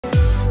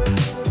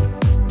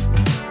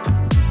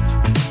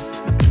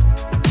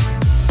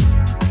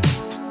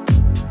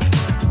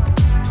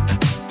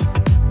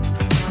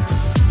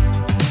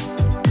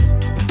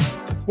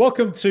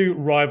Welcome to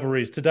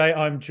Rivalries. Today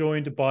I'm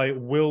joined by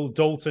Will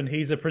Dalton.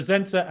 He's a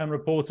presenter and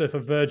reporter for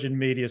Virgin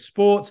Media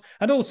Sports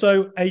and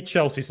also a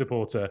Chelsea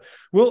supporter.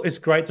 Will, it's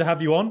great to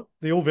have you on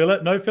the All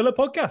Villa No Filler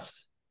podcast.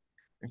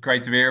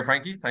 Great to be here,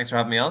 Frankie. Thanks for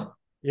having me on.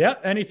 Yeah,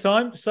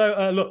 anytime.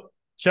 So, look,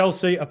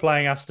 Chelsea are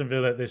playing Aston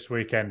Villa this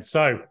weekend.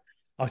 So,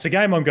 it's a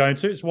game I'm going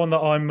to. It's one that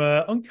I'm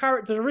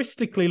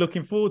uncharacteristically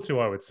looking forward to,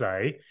 I would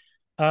say.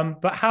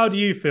 But how do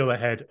you feel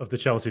ahead of the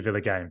Chelsea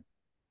Villa game?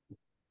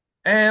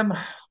 Um,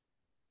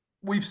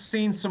 we've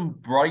seen some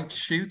bright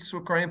shoots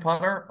with Graham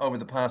Potter over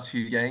the past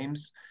few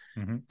games,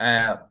 Mm-hmm.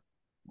 uh,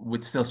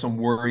 with still some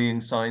worrying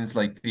signs.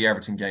 Like the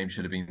Everton game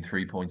should have been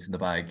 3 points in the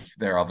bag.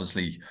 They're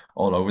obviously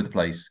all over the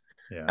place.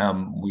 Yeah.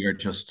 We are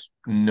just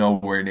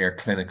nowhere near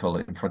clinical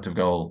in front of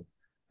goal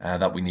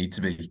that we need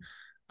to be.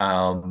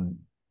 Um,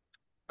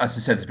 as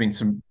I said, there's been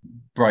some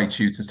bright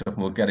shoots and stuff,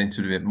 and we'll get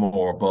into it a bit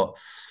more. But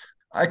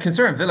I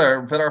concern Villa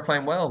are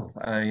playing well.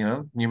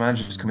 New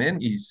manager's come Mm. in.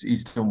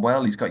 He's done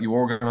well. He's got you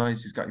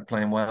organised. He's got you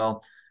playing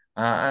well.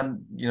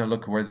 And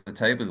look where the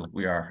table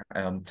we are.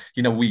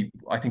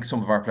 I think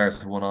some of our players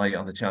have one eye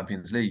on the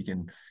Champions League,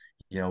 and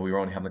we were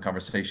only having a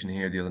conversation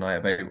here the other night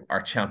about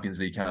our Champions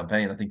League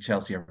campaign. I think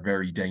Chelsea are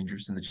very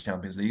dangerous in the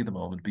Champions League at the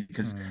moment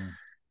because Mm.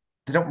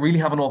 they don't really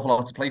have an awful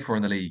lot to play for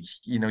in the league.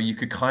 You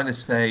could kind of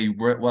say,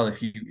 well,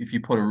 if you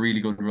put a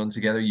really good run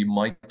together, you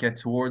might get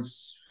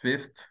towards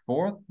fifth,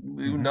 fourth. Who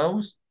Mm-hmm.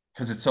 knows?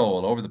 Because it's so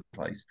all over the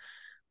place.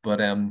 But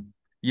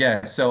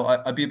yeah. So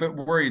I'd be a bit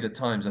worried at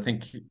times. I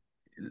think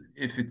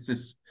if it's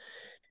this,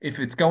 if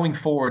it's going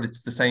forward,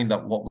 it's the same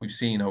that what we've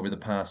seen over the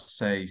past,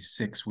 say,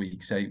 6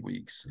 weeks, 8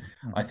 weeks.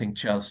 I Mm-hmm. think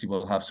Chelsea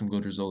will have some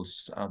good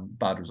results,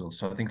 bad results.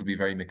 So I think it'll be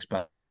a very mixed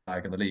bag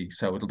in the league.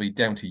 So it'll be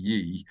down to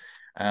ye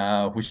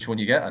which one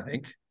you get, I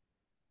think.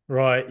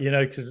 Right,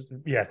 because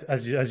yeah,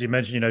 as you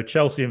mentioned,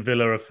 Chelsea and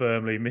Villa are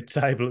firmly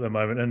mid-table at the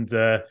moment,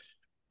 and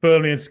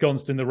firmly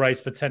ensconced in the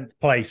race for 10th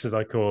place, as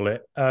I call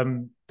it.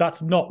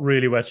 That's not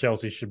really where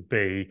Chelsea should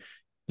be,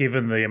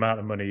 given the amount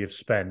of money you've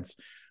spent.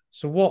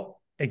 So, what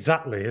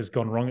exactly has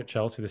gone wrong at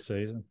Chelsea this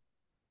season?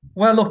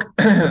 Well, look,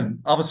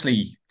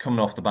 obviously coming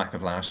off the back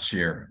of last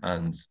year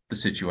and the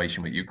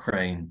situation with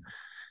Ukraine,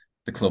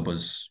 the club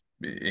was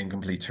in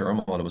complete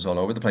turmoil. It was all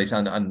over the place,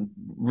 and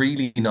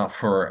really not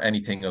for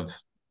anything of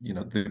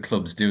the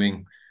club's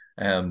doing.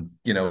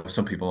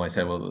 Some people might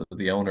say, well,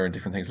 the owner and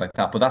different things like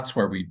that, but that's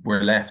where we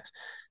were left.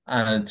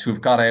 And to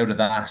have got out of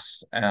that,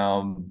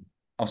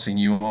 obviously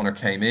new owner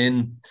came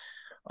in.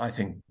 I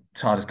think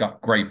Todd has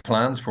got great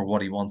plans for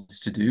what he wants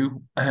to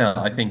do. I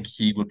Mm-hmm. think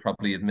he would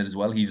probably admit as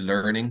well he's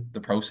learning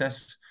the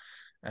process.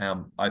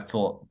 I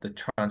thought the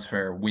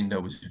transfer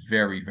window was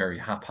very, very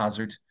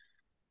haphazard.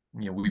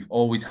 We've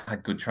always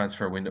had good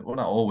transfer window. Well,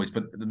 not always,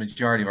 but the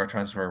majority of our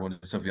transfer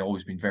windows have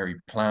always been very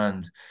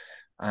planned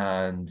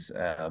and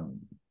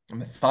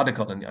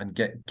methodical and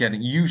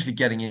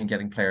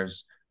getting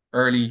players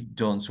early,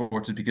 done,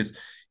 sorted, because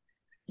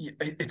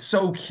it's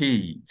so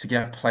key to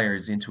get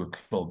players into a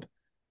club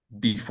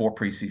before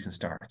preseason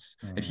starts.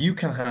 If Mm. you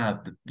can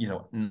have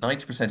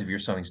 90% of your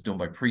signings done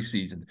by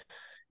preseason,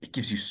 it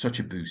gives you such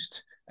a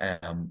boost.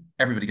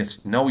 Everybody gets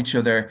to know each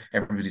other.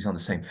 Everybody's on the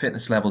same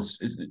fitness levels,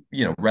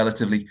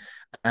 relatively.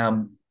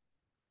 Um,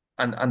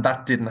 and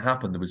that didn't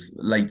happen. There was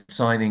late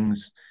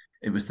signings.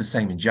 It was the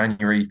same in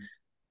January.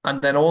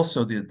 And then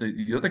also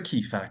the other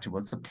key factor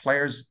was the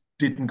players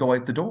didn't go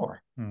out the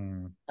door.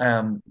 Mm.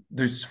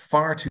 There's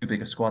far too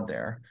big a squad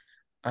there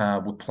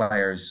with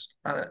players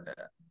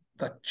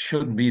that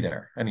shouldn't be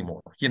there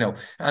anymore,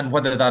 and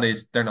whether that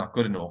is they're not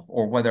good enough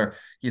or whether,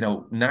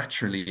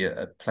 naturally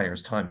a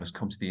player's time has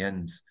come to the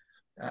end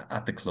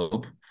at the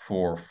club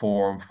for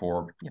form,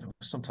 for,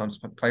 sometimes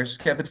players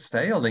just get a bit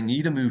stale. They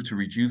need a move to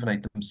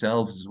rejuvenate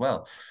themselves as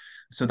well.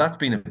 So that's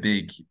been a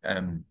big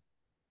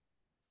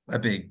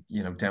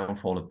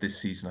downfall of this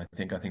season. I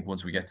think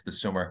once we get to the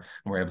summer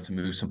and we're able to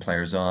move some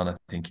players on, I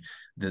think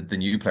the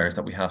new players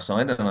that we have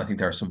signed, and I think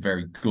there are some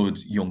very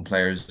good young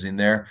players in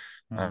there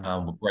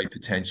Mm. with great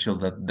potential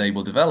that they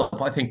will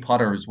develop. I think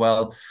Potter as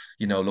well,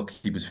 look,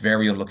 he was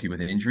very unlucky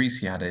with injuries.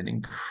 He had an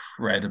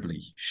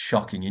incredibly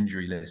shocking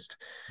injury list,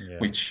 Yeah.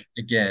 which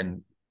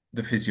again,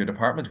 the physio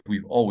department,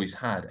 we've always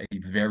had a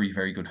very,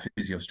 very good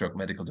physio stroke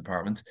medical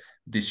department.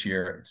 This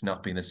year, it's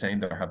not been the same.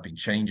 There have been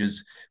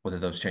changes. Whether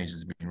those changes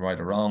have been right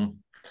or wrong,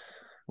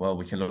 well,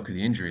 we can look at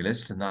the injury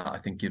list, and that, I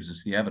think, gives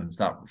us the evidence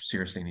that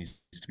seriously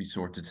needs to be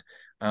sorted.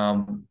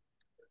 And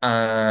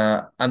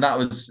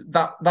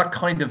that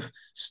kind of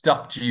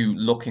stopped you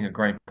looking at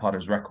Graham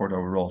Potter's record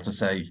overall to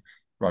say,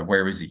 right,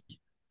 where is he?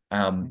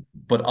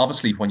 But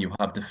obviously, when you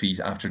have defeat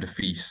after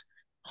defeat,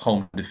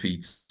 home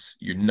defeats,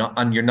 you're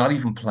not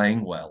even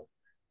playing well.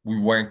 We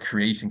weren't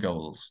creating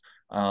goals.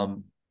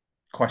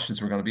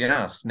 Questions were going to be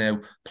asked. Now,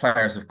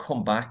 players have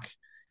come back.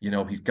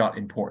 He's got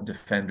important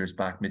defenders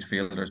back,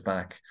 midfielders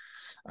back.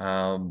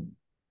 Um,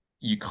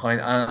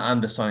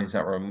 and the signings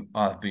that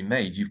have been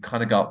made, you've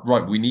kind of got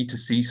right. We need to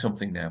see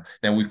something now.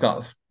 Now we've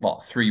got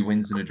what, 3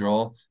 wins and a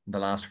draw in the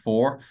last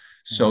four,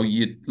 so Mm.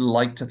 you'd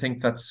like to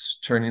think that's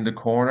turning the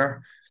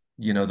corner.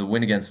 The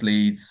win against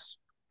Leeds,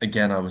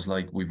 again, I was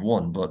like, we've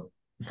won, but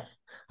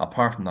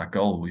apart from that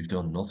goal, we've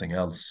done nothing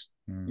else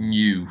Mm.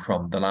 new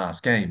from the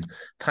last game.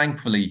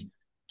 Thankfully,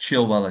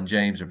 Chilwell and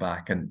James are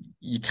back, and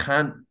you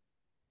can't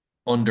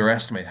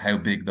underestimate how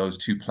big those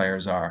two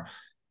players are,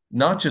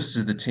 not just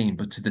to the team,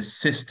 but to the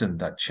system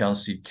that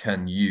Chelsea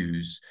can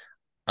use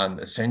and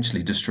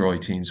essentially destroy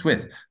teams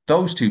with.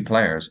 Those two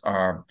players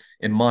are,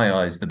 in my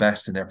eyes, the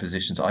best in their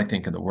positions, I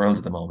think, in the world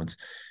at the moment.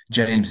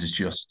 James is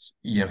just,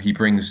 he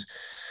brings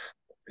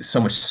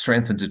so much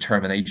strength and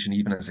determination,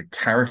 even as a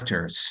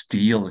character,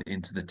 steel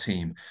into the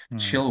team. Mm.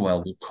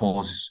 Chilwell will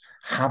cause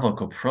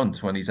havoc up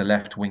front when he's a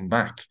left wing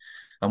back.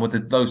 And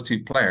with those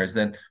two players,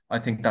 then I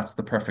think that's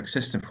the perfect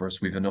system for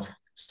us. We've enough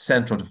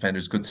central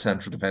defenders, good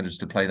central defenders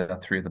to play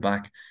that three at the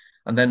back.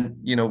 And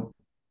then,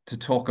 to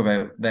talk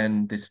about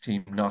then this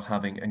team not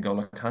having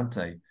N'Golo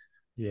Kante,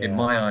 in Yeah.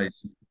 my eyes,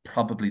 he's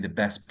probably the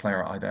best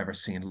player I've ever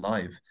seen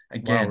live. Wow,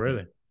 Again,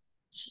 really?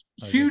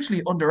 Okay.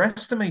 hugely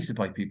underestimated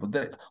by people.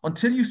 That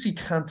until you see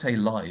Kante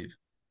live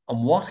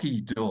and what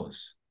he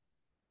does,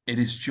 it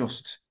is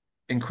just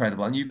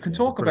incredible. And you can Yeah, he's a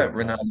talk about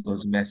brilliant player.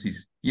 Ronaldo's and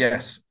Messi's.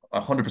 Yes,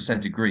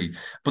 100% agree.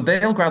 But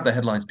they'll grab the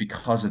headlines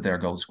because of their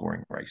goal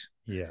scoring rate.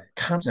 Yeah.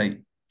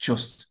 Kante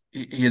just,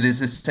 it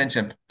is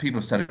essential. People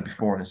have said it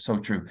before, and it's so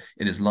true.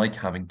 It is like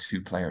having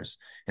two players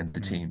in the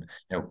Mm. team.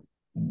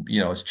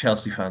 As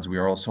Chelsea fans, we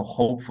are also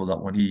hopeful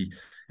that when he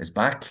is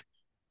back,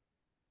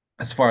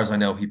 as far as I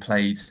know, he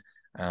played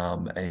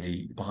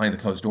a behind the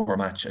closed door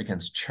match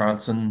against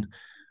Charlton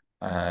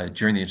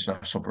during the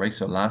international break.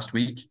 So last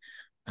week,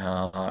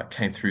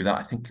 came through that.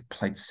 I think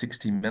played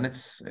 60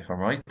 minutes, if I'm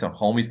right. Don't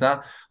hold me to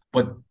that.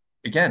 But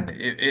again,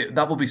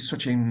 that will be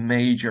such a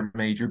major,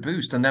 major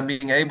boost. And then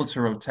being able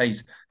to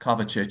rotate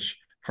Kovacic,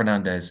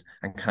 Fernandez,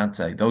 and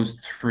Kante, those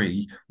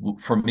three,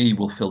 for me,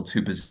 will fill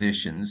two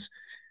positions.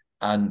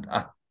 And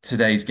at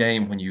today's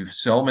game, when you've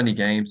so many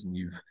games and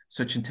you've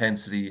such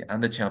intensity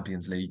and the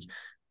Champions League,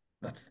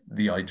 that's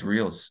the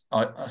ideal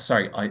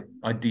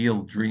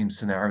dream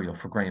scenario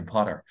for Graham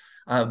Potter.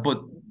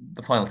 But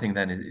the final thing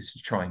then is to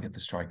try and get the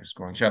striker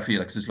scoring. João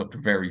Felix has looked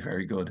very,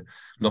 very good.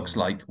 Looks Mm.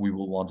 like we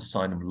will want to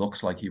sign him.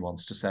 Looks like he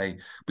wants to say.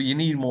 But you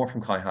need more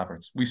from Kai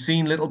Havertz. We've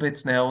seen little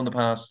bits now in the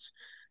past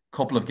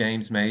couple of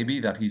games, maybe,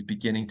 that he's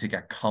beginning to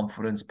get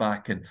confidence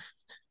back, and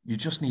you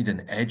just need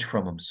an edge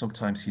from him.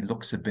 Sometimes he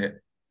looks a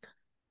bit,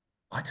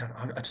 I don't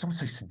want to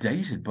say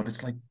sedated, but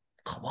it's like,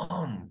 come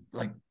on,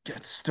 like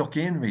get stuck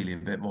in really a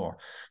bit more.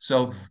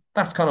 So Mm.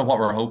 that's kind of what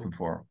we're hoping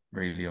for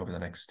really over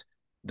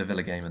the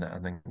Villa game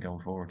and then going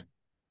forward.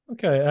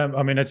 Okay.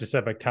 I mean, as you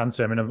said about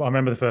Kante, I mean, I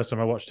remember the first time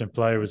I watched him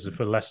play was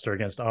for Leicester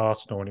against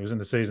Arsenal, and he was in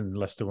the season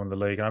Leicester won the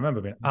league. And I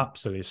remember being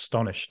absolutely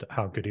astonished at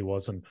how good he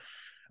was. And I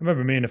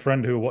remember me and a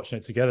friend who were watching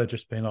it together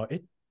just being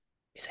like,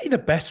 is he the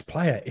best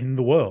player in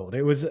the world?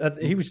 It was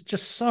he was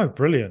just so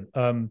brilliant.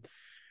 But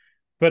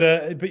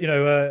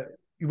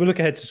we look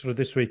ahead to sort of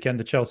this weekend,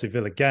 the Chelsea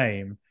Villa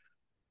game.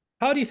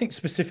 How do you think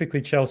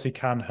specifically Chelsea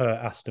can hurt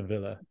Aston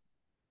Villa?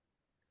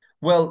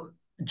 Well,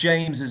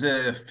 James is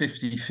a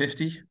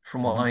 50-50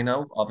 from what Mm-hmm. I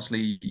know.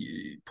 Obviously,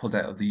 he pulled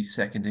out of the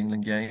second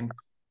England game,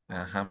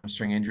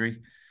 hamstring injury.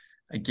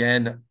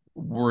 Again,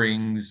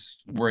 worrying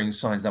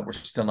signs that we're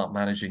still not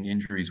managing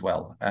injuries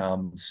well.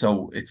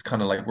 So it's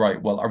kind of like,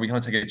 right, well, are we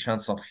going to take a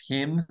chance on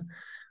him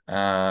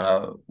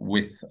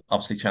with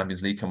obviously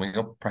Champions League coming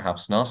up?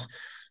 Perhaps not.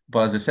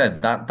 But as I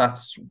said,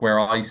 that's where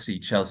I see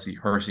Chelsea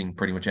hurting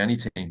pretty much any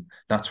team.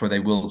 That's where they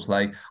will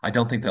play. I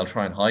don't think they'll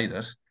try and hide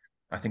it.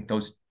 I think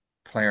those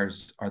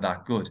players are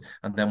that good.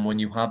 And then when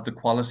you have the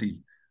quality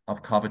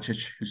of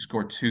Kovacic, who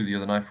scored two the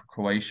other night for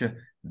Croatia,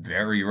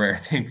 very rare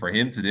thing for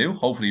him to do.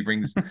 Hopefully, he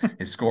brings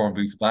his scoring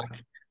boots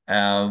back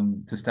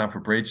to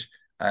Stamford Bridge.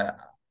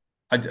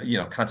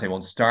 Kante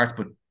won't start,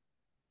 but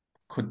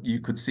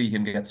you could see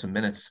him get some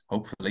minutes,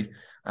 hopefully,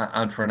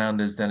 and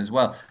Fernandez then as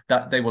well.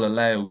 That they will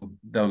allow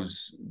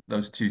those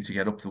two to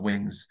get up the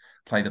wings,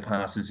 play the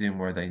passes in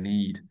where they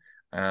need.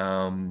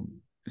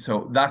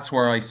 So that's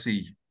where I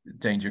see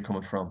danger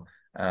coming from.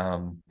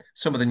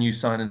 Some of the new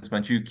signings,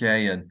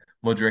 Mandzukic and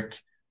Mudryk,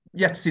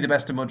 yet to see the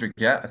best of Mudryk.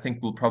 Yeah, I think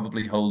we'll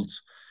probably hold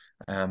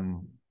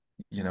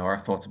our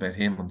thoughts about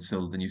him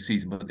until the new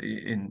season. But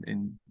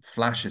in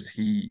flashes,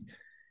 he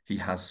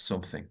has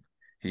something.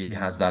 He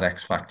has Mm. that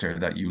X factor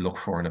that you look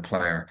for in a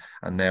player.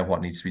 And now what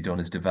needs to be done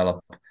is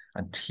develop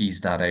and tease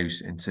that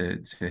out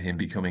into him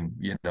becoming,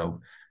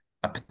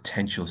 a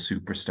potential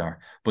superstar.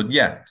 But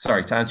yeah,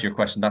 sorry, to answer your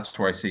question, that's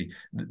where I see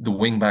the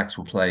wing backs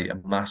will play a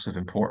massive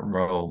important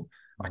role.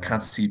 I Yeah.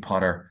 can't see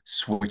Potter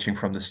switching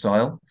from the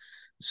style.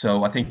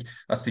 So I think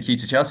that's the key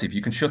to Chelsea. If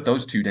you can shut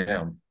those two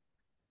down,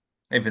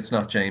 if it's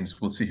not James,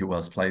 we'll see who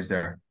else plays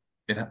there.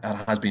 It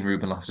has been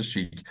Ruben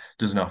Loftus-Cheek,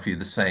 does not feel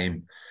the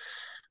same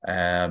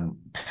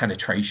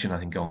penetration, I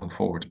think, going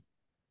forward.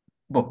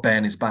 But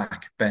Ben is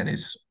back.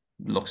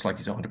 Looks like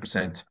he's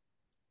 100%,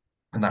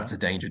 and Okay. that's a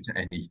danger to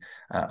any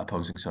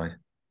opposing side.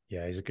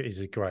 Yeah, he's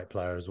a great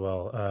player as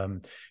well.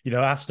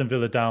 Aston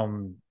Villa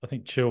down, I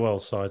think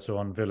Chilwell's side, so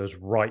on Villa's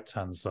right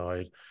hand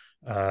side.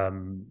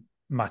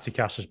 Matty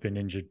Cash has been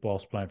injured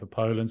whilst playing for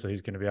Poland, so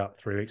he's going to be out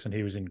 3 weeks, and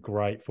he was in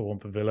great form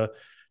for Villa.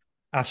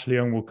 Ashley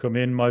Young will come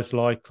in most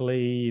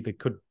likely. They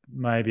could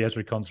maybe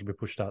Ezri Konsa be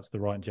pushed out to the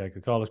right, and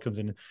Diego Carlos comes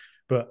in.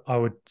 But I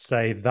would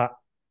say that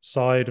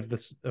side of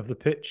the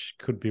pitch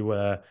could be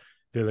where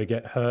Villa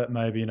get hurt.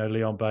 Maybe, you know,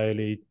 Leon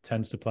Bailey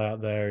tends to play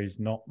out there. He's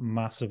not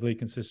massively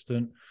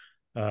consistent.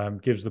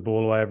 Gives the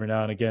ball away every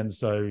now and again.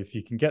 So if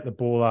you can get the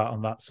ball out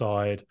on that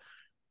side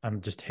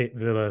and just hit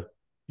Villa,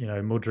 you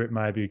know, Mudryk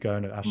maybe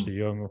going at Ashley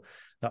Young,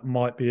 that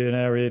might be an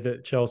area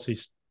that Chelsea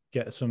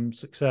get some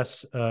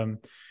success.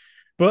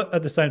 But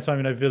at the same time,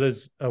 you know,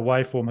 Villa's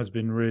away form has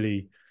been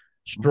really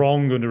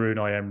strong under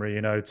Unai Emery,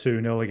 you know,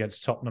 2-0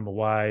 against Tottenham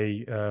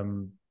away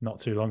not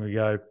too long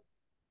ago.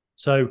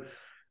 So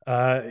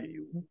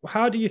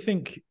how do you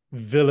think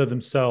Villa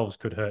themselves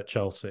could hurt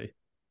Chelsea?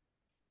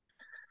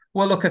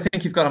 Well, look, I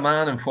think you've got a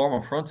man in form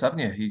up front, haven't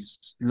you?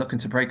 He's looking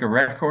to break a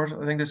record,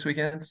 I think, this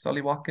weekend,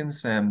 Ollie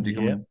Watkins. Yeah.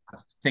 I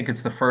think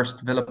it's the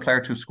first Villa player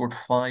to have scored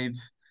 5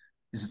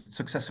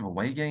 successive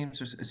away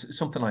games or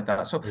something like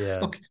that. So,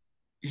 Yeah. look,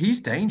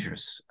 he's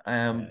dangerous.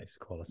 He's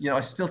quality. You know,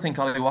 I still think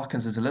Ollie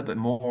Watkins is a little bit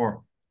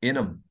more in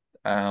him.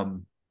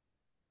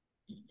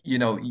 You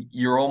know,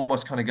 you're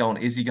almost kind of going,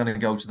 is he going to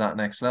go to that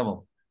next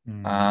level?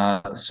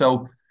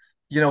 So,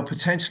 you know,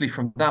 potentially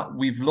from that,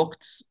 we've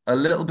looked a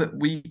little bit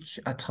weak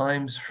at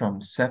times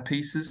from set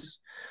pieces.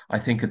 I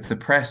think if the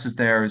press is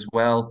there as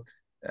well,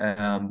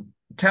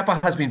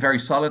 Kepa has been very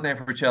solid now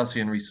for Chelsea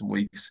in recent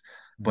weeks,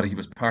 but he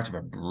was part of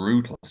a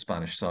brutal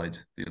Spanish side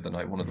the other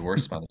night, one of the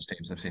worst Spanish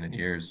teams I've seen in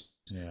years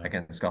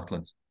against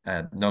Scotland.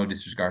 No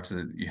disregard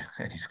to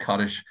any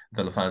Scottish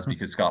Villa fans,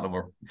 because Scotland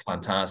were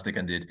fantastic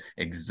and did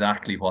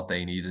exactly what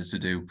they needed to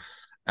do.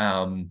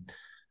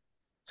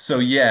 So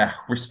yeah,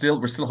 we're still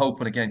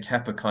hoping again.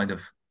 Kepa kind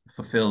of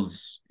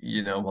fulfills,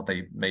 you know, what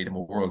they made him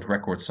a world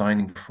record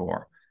signing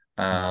for.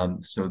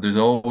 So there's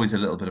always a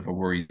little bit of a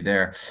worry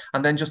there.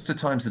 And then just at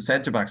times the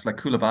centre backs like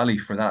Koulibaly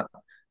for that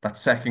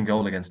second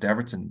goal against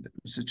Everton, it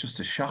was just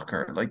a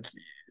shocker. Like,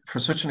 for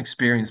such an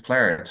experienced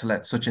player to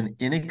let such an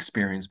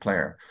inexperienced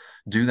player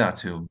do that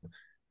to him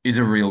is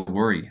a real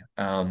worry.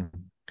 On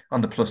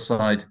the plus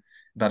side,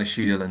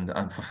 Badiashile and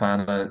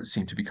Fofana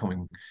seem to be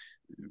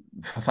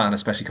Fofana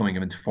especially coming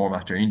into form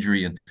after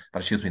injury, and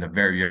Badashile's been a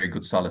very, very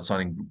good solid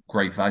signing,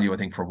 great value I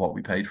think for what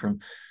we paid for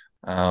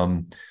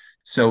him.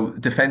 So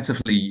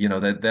defensively, you know,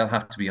 they'll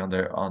have to be on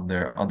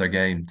their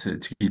game to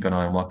keep an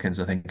eye on Watkins,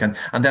 I think,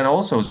 and then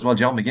also as well,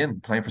 John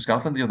McGinn playing for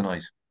Scotland the other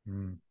night.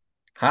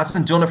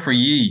 Hasn't done it for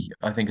ye,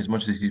 I think, as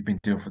much as he's been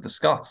doing for the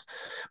Scots.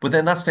 But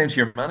then that's down to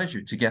your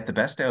manager to get the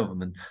best out of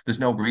him, and there's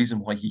no reason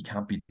why he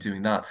can't be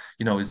doing that.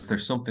 You know, is there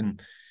something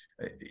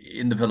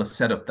in the Villa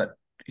setup that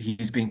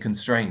he's being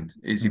constrained?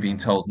 Is he being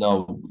told,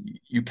 no,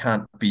 you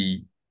can't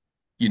be,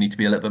 you need to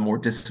be a little bit more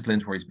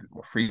disciplined, where he's a bit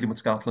more freedom with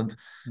Scotland?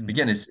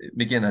 McGinn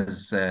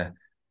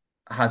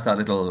has that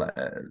little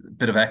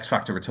bit of X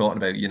factor we're talking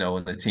about, you know,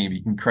 in the team.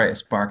 He can create a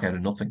spark out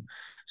of nothing.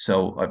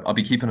 So I'll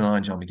be keeping an eye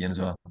on John McGinn as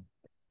well.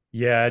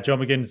 Yeah, John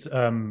McGinn's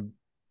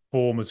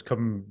form has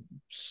come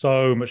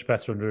so much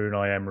better under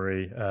Unai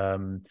Emery.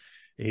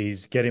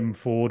 He's getting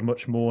forward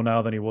much more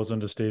now than he was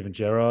under Steven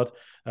Gerrard.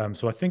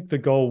 So I think the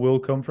goal will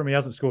come from him. He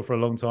hasn't scored for a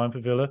long time for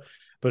Villa.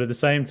 But at the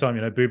same time,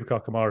 you know,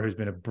 Boubacar Kamara, who's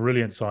been a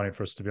brilliant signing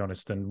for us, to be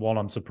honest, and one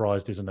I'm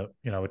surprised isn't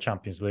a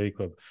Champions League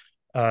club.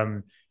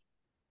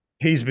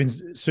 He's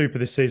been super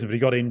this season, but he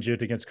got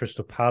injured against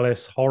Crystal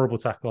Palace. Horrible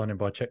tackle on him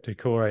by Cheick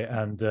Doucouré,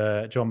 and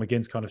John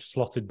McGinn's kind of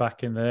slotted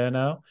back in there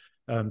now.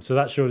 So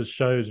that sort of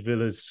shows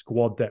Villa's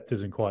squad depth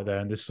isn't quite there.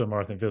 And this summer,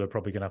 I think Villa are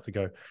probably going to have to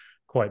go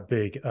quite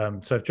big.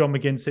 So if John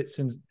McGinn sits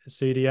in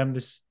CDM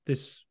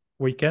this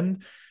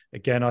weekend,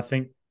 again, I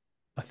think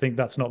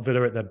that's not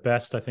Villa at their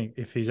best. I think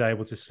if he's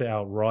able to sit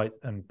out right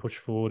and push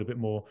forward a bit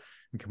more,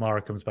 and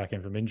Kamara comes back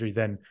in from injury,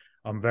 then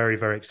I'm very,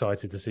 very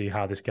excited to see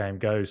how this game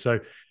goes. So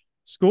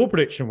score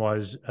prediction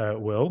wise,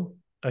 Will,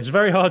 it's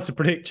very hard to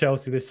predict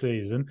Chelsea this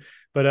season,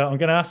 but I'm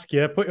going to ask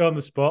you, put you on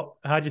the spot.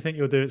 How do you think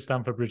you'll do at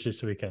Stamford Bridge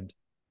this weekend?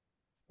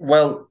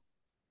 Well,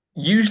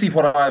 usually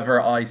whatever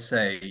I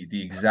say,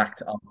 the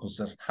exact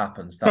opposite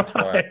happens. That's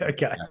why.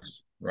 Okay.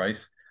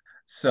 Right.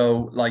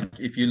 So, like,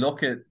 if you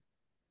look at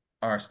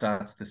our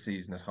stats this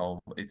season at home,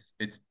 it's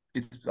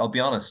I'll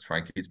be honest,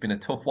 Frankie, it's been a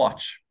tough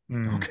watch.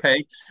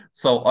 Okay.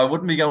 So I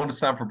wouldn't be going to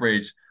Stamford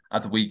Bridge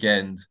at the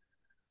weekend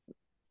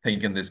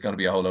thinking there's going to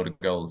be a whole load of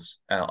goals.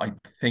 I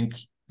think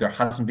there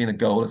hasn't been a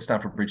goal at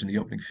Stamford Bridge in the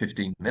opening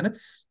 15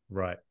 minutes.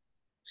 Right.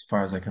 As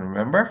far as I can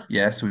remember.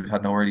 Yes, we've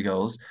had no early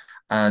goals.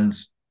 And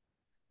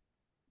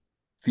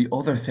the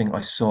other thing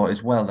I saw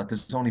as well, that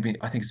there's only been,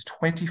 I think it's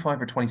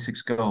 25 or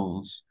 26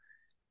 goals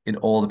in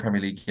all the Premier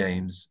League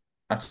games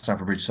at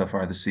Stamford Bridge so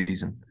far this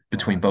season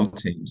between both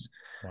teams.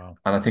 Wow.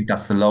 And I think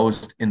that's the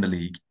lowest in the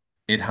league.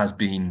 It has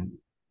been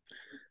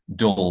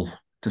dull,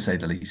 to say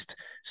the least.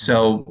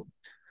 So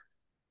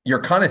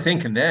you're kind of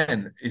thinking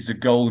then, is a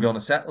goal going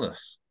to settle it?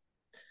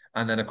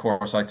 And then, of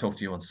course, I talk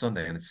to you on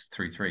Sunday and it's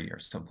 3-3 or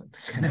something.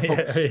 You know?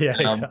 Yeah,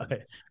 exactly.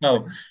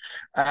 So,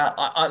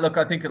 look,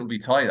 I think it'll be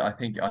tight. I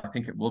think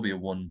it will be a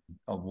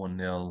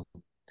 1-0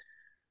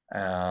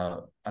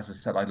 As I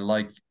said, I'd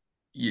like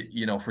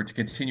for it to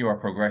continue our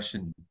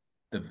progression.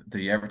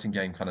 The Everton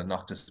game kind of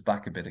knocked us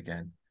back a bit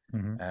again.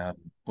 Mm-hmm.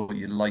 But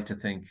you'd like to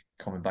think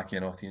coming back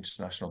in off the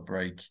international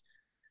break,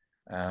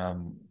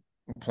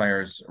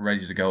 players are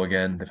ready to go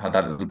again. They've had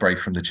that little break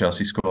from the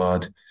Chelsea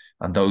squad,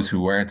 and those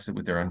who weren't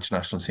with their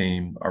international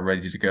team are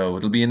ready to go.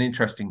 It'll be an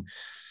interesting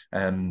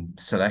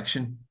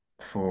selection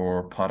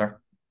for Potter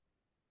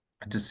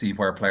to see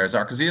where players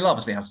are, because he'll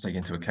obviously have to take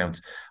into account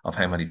of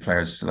how many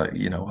players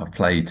have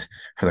played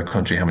for their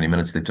country, how many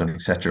minutes they've done,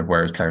 etc.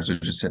 Whereas players are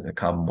just sitting in a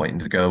cabin waiting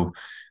to go.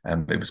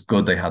 It was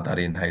good they had that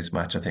in-house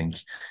match, I think,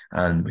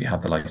 and we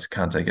have the likes of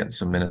Kante getting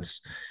some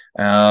minutes.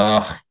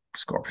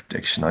 Score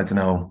prediction, I don't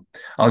know.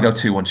 I'll go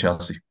 2-1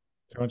 Chelsea.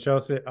 2-1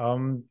 Chelsea.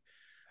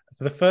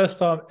 For the first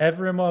time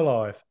ever in my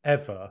life,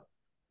 ever,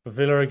 for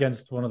Villa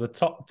against one of the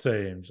top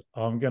teams,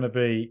 I'm going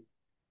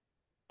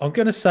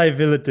to say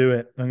Villa do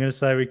it. I'm going to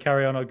say we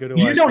carry on our good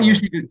away. You don't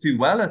usually do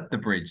well at the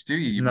Bridge, do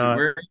you?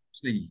 No.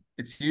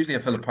 It's usually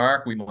at Villa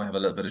Park. We might have a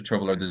little bit of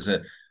trouble, or there's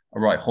a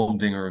right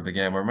humdinger of a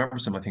game. I remember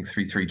some, I think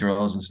 3-3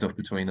 draws and stuff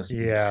between us.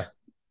 Yeah.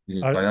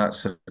 Like that.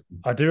 So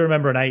I do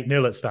remember an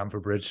 8-0 at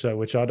Stamford Bridge, so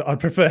which I'd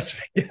prefer to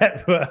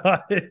forget, but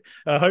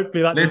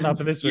hopefully that doesn't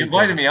happen this week. You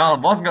invited me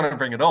on, wasn't going to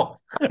bring it up.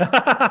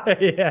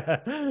 Yeah.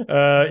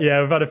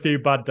 We've had a few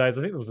bad days.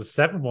 I think there was a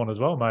 7-1 as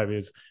well,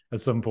 maybe at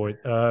some point.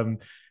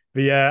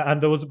 But yeah,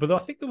 and was there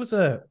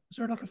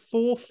like a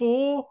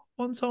 4-4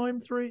 one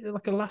time,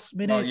 like a last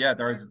minute? Well, yeah,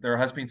 there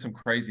has been some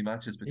crazy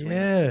matches between us.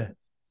 Yeah.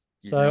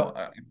 So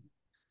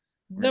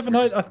never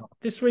know.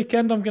 This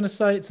weekend I'm going to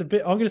say it is a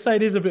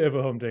bit of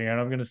a humdinger, and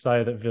I'm going to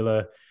say that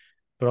Villa,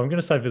 but I'm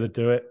going to say Villa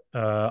do it.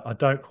 I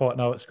don't quite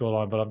know what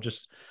scoreline, but I'm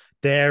just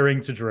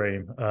daring to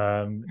dream.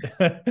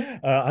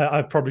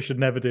 I probably should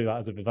never do that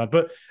as a fan.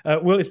 But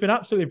Will, it's been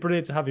absolutely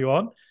brilliant to have you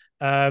on.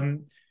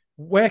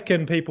 Where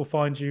can people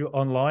find you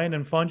online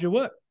and find your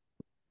work?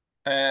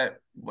 Well,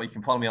 you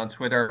can follow me on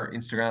Twitter,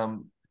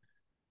 Instagram,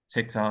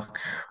 TikTok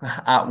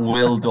at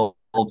Will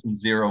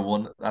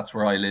Dalton01. That's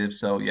where I live.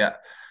 So yeah,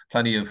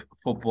 plenty of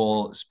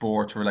football,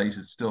 sport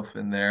related stuff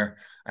in there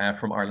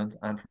from Ireland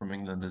and from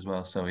England as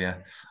well. So yeah,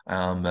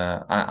 and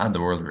the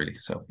world really.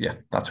 So yeah,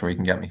 that's where you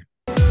can get me.